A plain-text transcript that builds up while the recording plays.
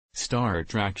star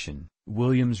attraction,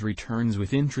 Williams returns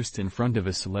with interest in front of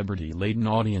a celebrity-laden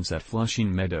audience at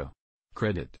Flushing Meadow.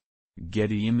 Credit: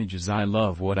 Getty Images. I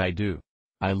love what I do.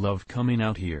 I love coming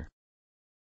out here.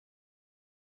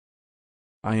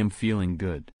 I am feeling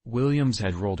good. Williams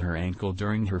had rolled her ankle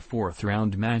during her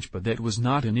fourth-round match, but that was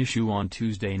not an issue on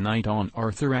Tuesday night on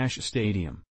Arthur Ashe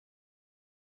Stadium.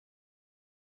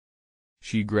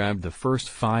 She grabbed the first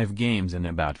 5 games in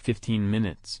about 15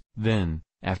 minutes. Then,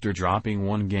 after dropping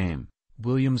one game,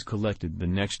 Williams collected the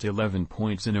next 11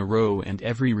 points in a row and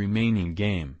every remaining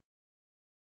game.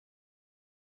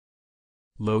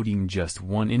 Loading just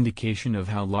one indication of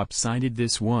how lopsided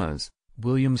this was,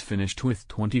 Williams finished with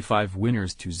 25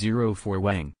 winners to 0 for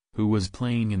Wang, who was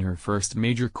playing in her first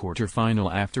major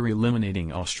quarterfinal after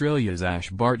eliminating Australia's Ash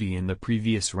Barty in the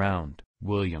previous round.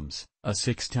 Williams, a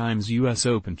 6-time US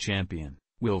Open champion,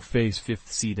 will face 5th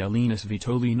seed Elina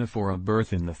Svitolina for a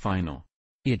berth in the final.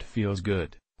 It feels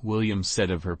good, Williams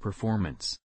said of her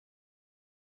performance.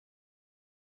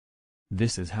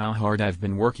 This is how hard I've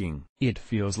been working. It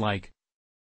feels like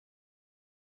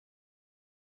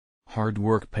hard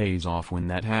work pays off when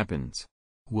that happens.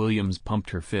 Williams pumped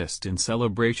her fist in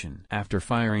celebration after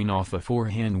firing off a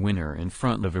forehand winner in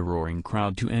front of a roaring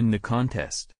crowd to end the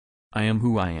contest. I am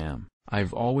who I am.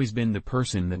 I've always been the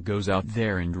person that goes out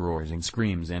there and roars and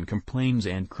screams and complains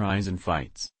and cries and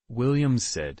fights, Williams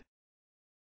said.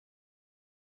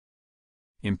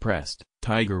 Impressed,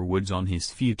 Tiger Woods on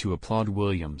his feet to applaud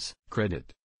Williams.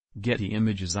 Credit: Getty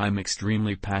Images. I'm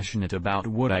extremely passionate about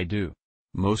what I do.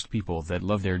 Most people that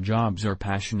love their jobs are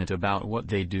passionate about what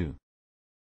they do.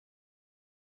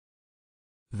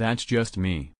 That's just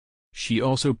me. She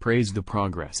also praised the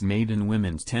progress made in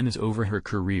women's tennis over her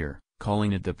career,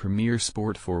 calling it the premier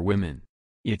sport for women.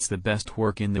 It's the best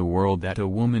work in the world that a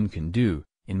woman can do,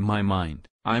 in my mind.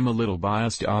 I'm a little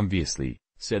biased obviously,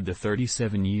 said the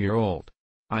 37-year-old.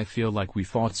 I feel like we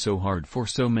fought so hard for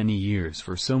so many years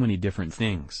for so many different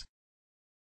things.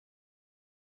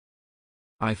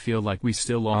 I feel like we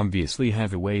still obviously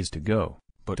have a ways to go,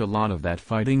 but a lot of that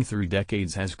fighting through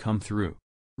decades has come through.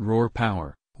 Roar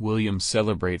power. Williams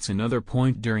celebrates another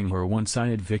point during her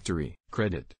one-sided victory.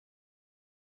 Credit: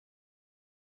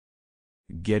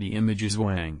 Getty Images.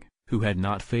 Wang, who had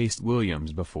not faced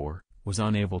Williams before, was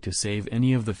unable to save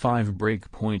any of the 5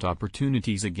 break-point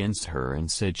opportunities against her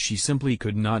and said she simply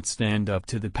could not stand up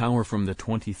to the power from the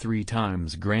 23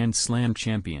 times Grand Slam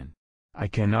champion. I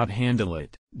cannot handle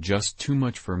it, just too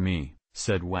much for me,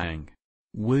 said Wang.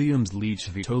 Williams leads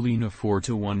Svitolina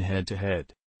 4-1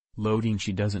 head-to-head. Loading.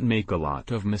 She doesn't make a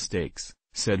lot of mistakes,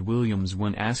 said Williams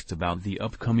when asked about the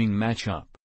upcoming matchup.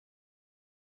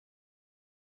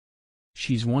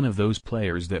 She's one of those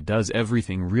players that does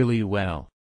everything really well.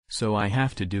 So I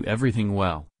have to do everything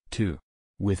well, too.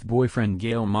 With boyfriend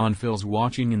Gael Monfils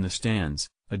watching in the stands,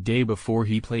 a day before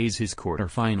he plays his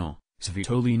quarterfinal,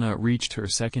 Svitolina reached her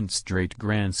second straight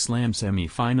Grand Slam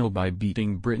semi-final by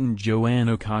beating Briton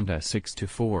Joanna Konta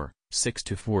 6-4,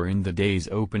 6-4 in the day's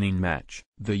opening match.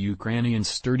 The Ukrainian's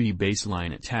sturdy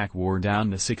baseline attack wore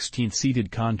down the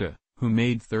 16th-seeded Konta, who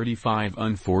made 35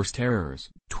 unforced errors,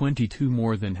 22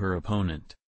 more than her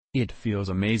opponent. It feels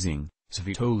amazing,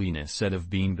 Svitolina said of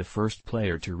being the first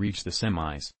player to reach the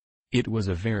semis. It was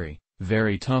a very,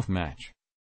 very tough match.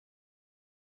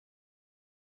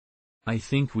 I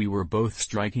think we were both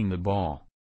striking the ball.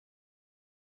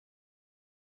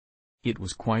 It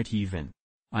was quite even.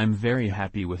 I'm very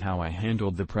happy with how I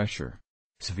handled the pressure.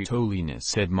 Svitolina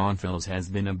said Monfils has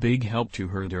been a big help to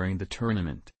her during the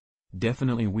tournament.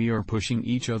 Definitely we are pushing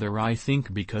each other, I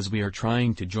think, because we are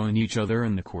trying to join each other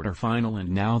in the quarterfinal and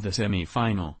now the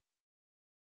semi-final.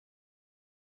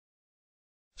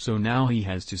 So now he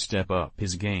has to step up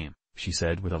his game, she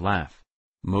said with a laugh.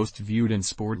 Most viewed in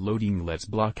sport. Loading. Let's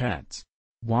block ads.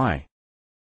 Why?